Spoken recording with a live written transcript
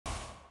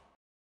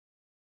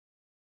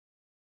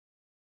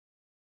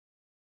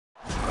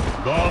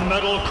The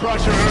Metal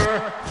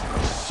Crusher,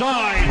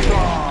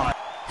 Psytron.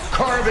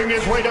 Carving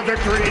his way to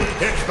victory,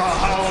 it's the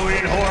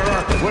Halloween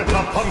horror with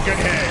the pumpkin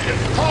head,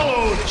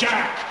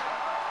 Hollowjack.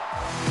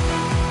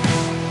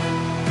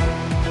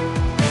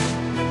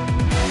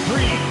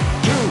 3,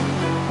 2,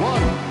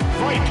 1,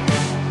 fight!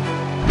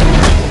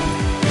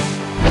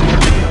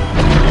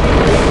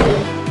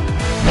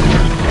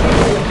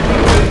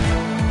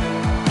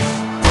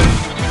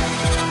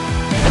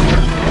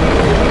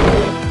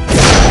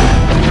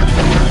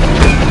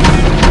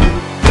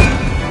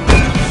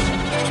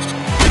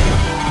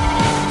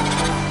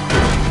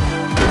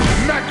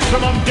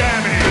 Maximum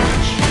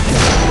damage!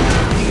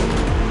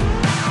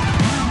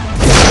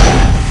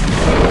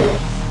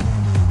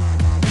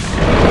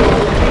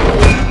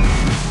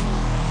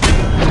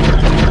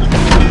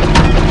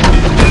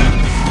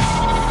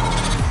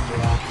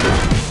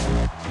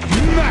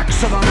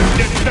 Maximum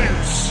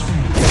defense!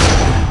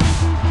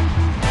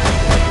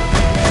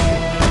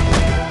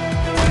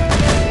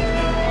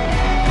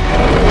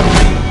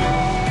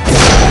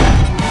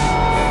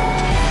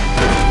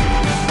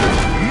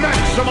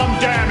 Maximum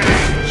damage!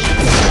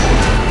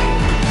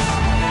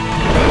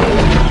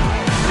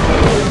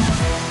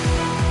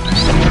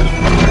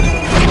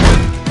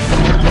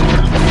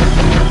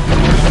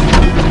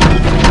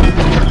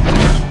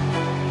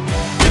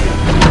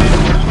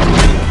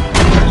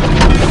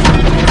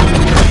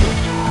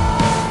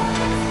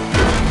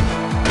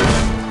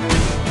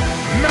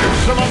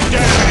 Maximum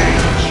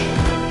damage!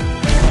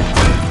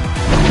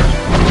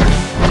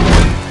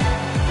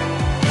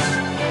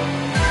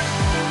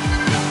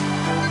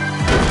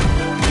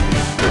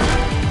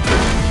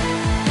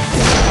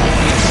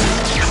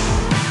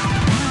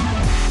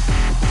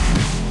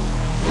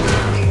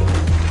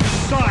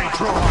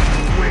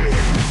 Psytron wins!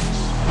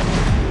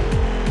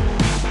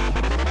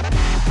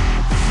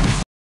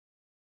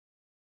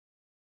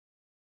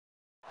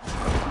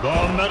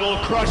 The Metal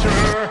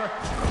Crusher,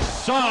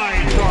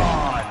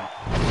 Psytron!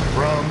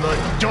 From the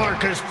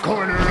darkest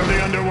corner of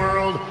the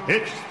underworld,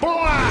 it's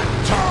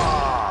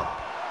Blacktop!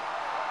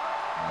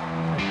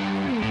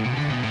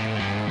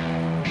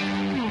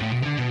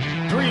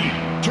 Three,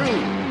 two,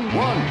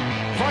 one,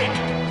 fight!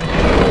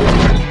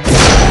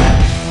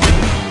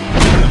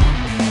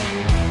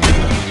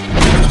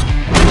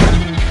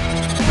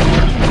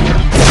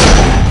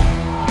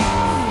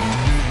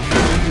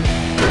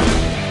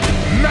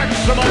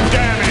 Maximum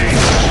damage!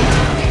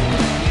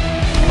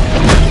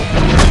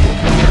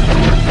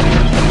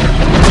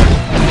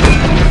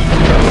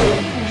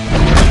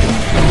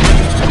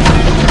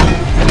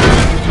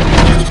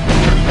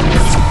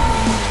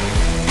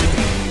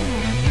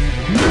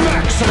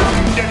 Maximum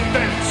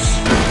defense!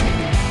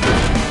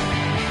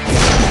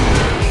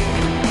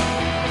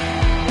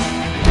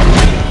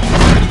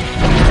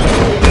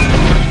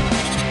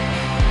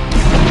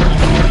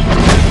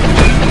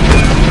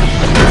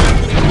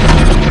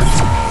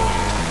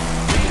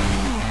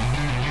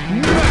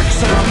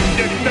 Maximum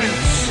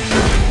defense!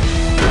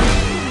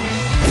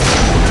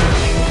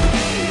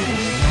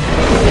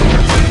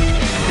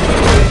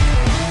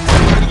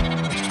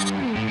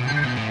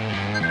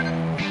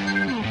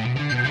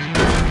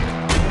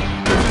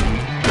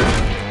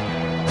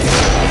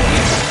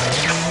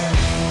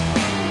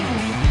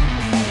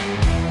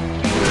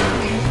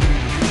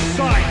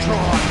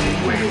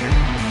 Psytron wins!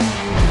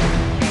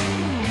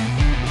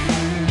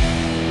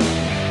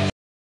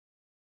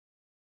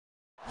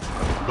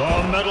 The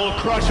Metal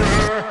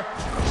Crusher,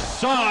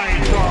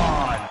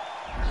 Psytron!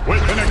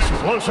 With an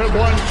explosive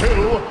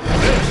 1-2,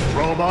 this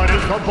robot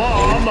is the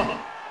bomb,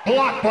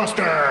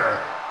 Blockbuster!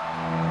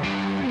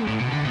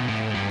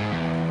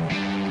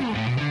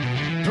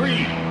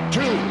 3,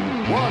 2,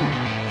 1,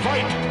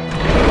 fight!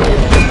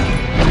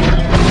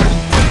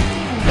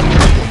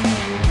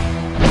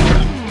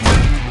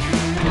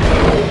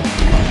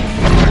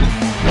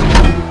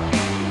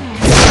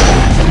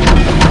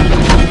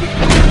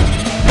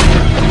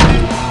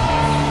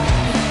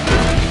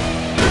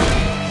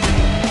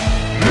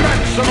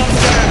 Maximum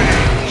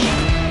damage!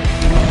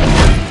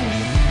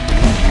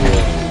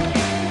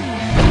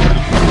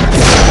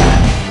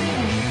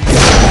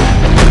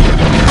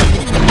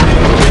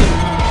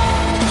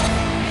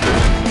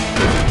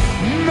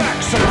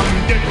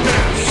 Maximum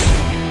defense!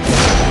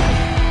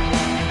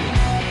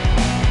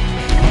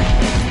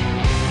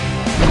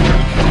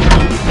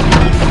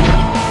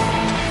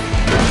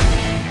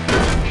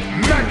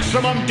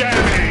 Maximum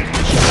damage!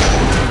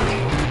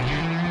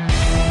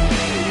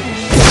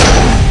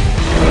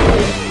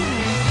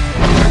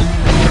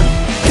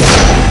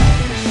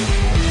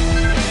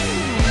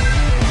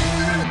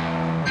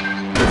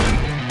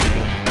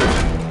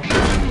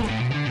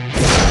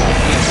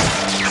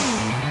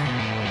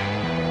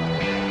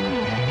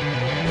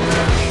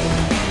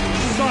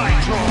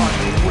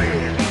 Psytron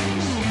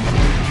wins!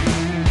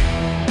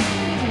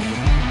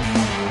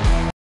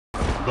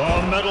 The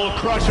Metal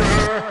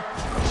Crusher,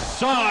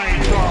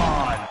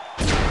 Psytron!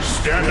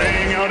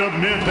 Stepping out of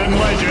myth and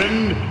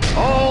legend,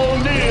 all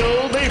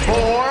kneel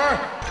before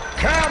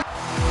Camp!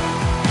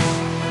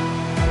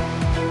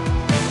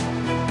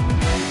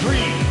 3,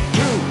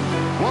 2,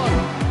 1,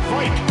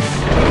 fight!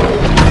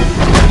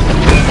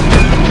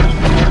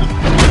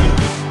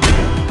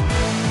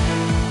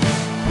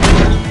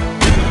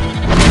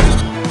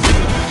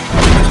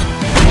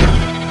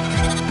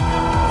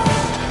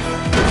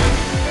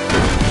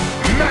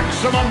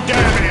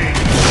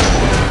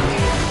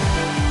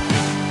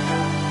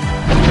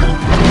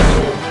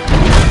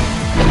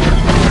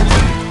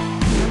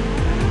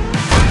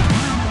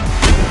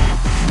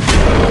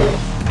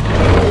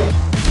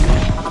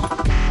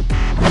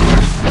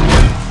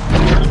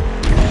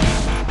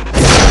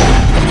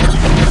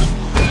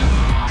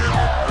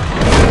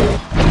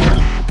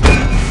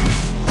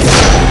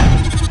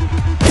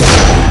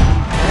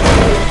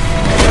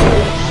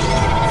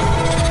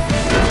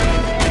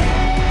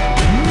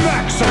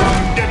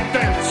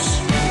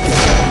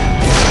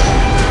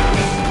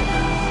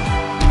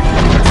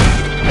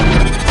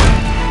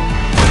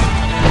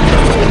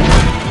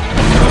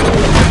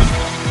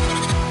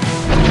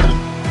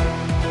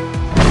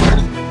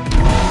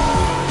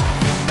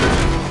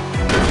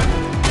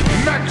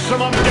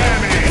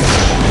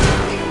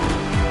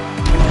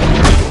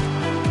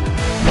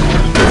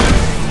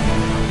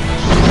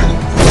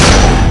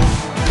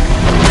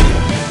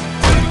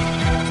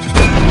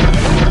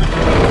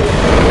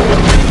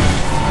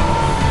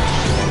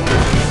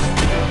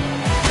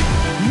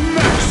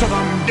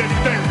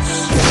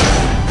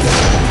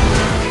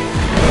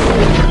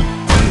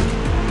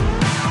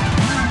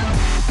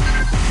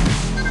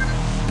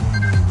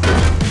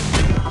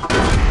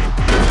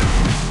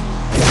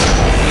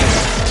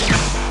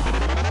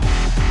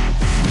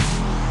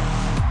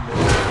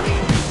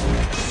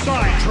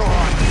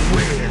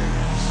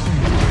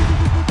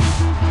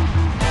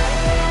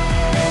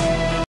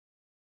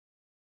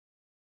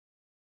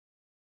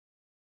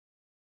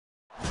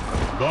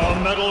 The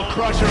Metal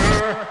Crusher,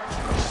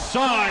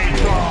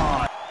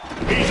 Psytron.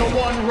 He's a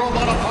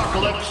one-robot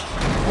apocalypse,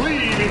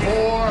 flee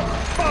before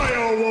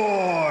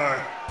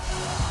Biowar.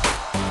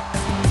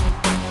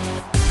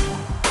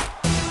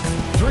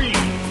 3,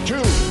 2,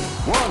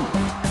 1,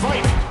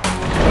 fight!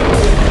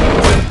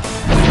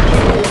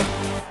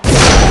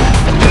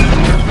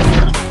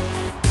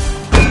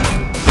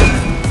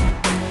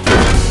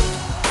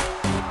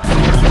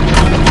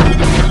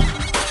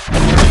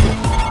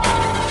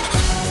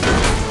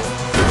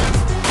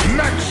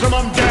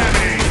 Maximum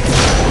damage!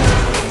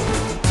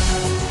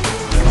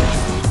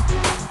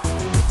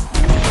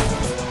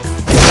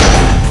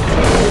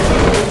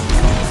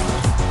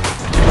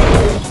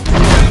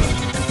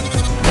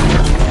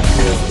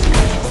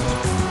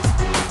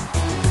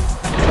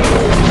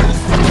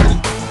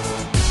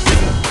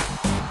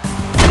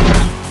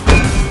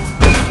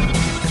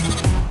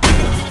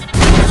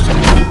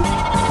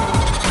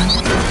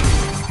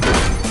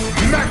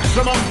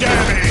 Maximum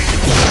damage!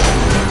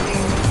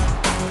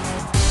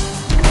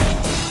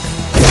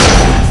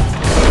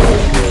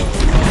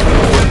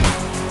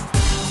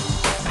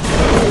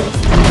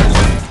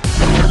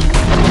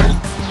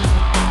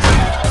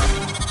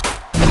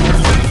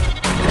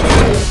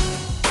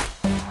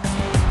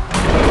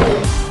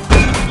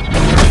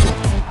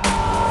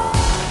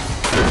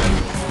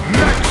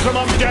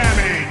 Maximum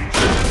damage!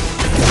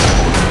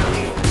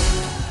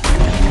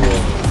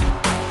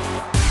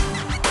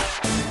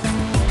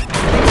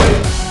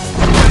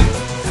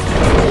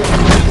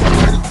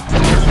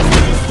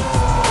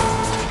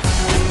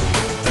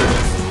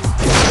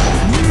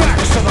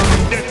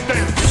 Maximum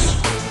defense!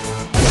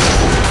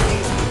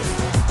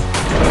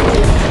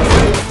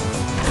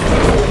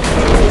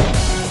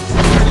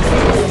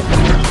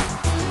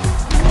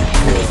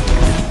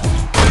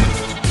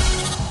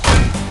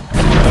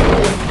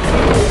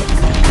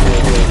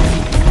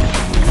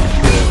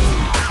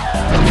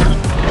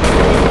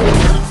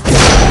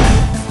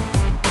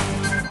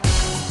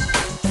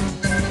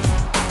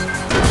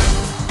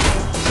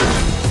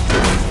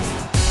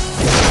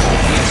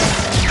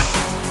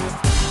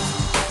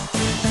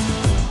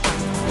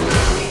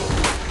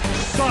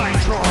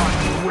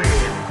 Psytron wins!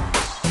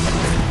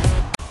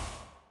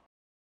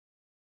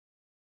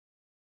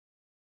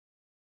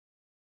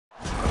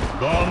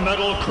 The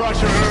Metal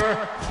Crusher,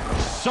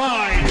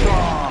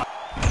 Psytron!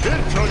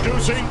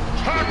 Introducing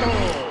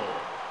Tackle!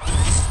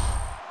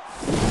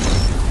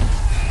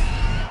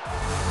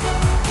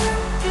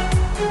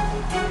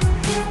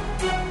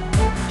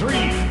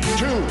 Three,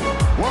 two,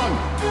 one,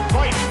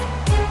 fight!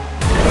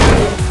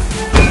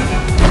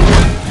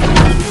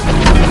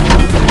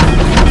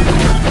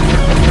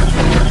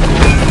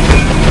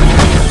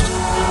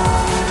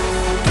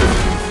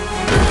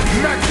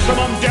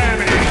 Maximum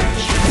damage!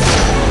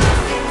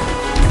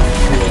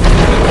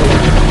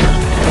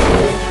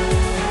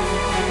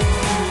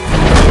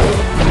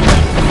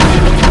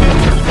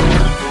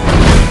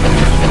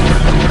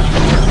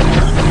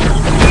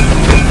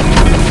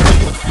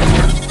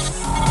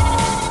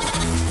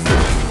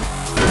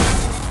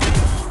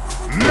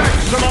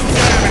 Maximum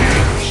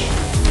damage!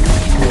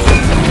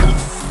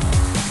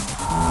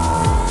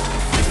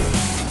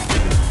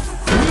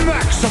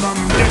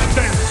 Maximum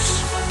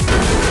defense!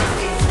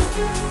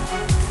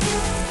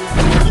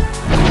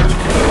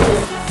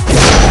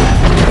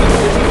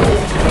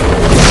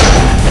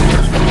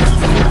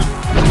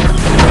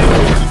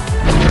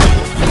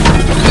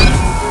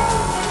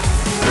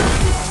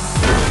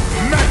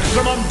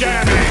 Maximum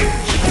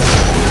damage!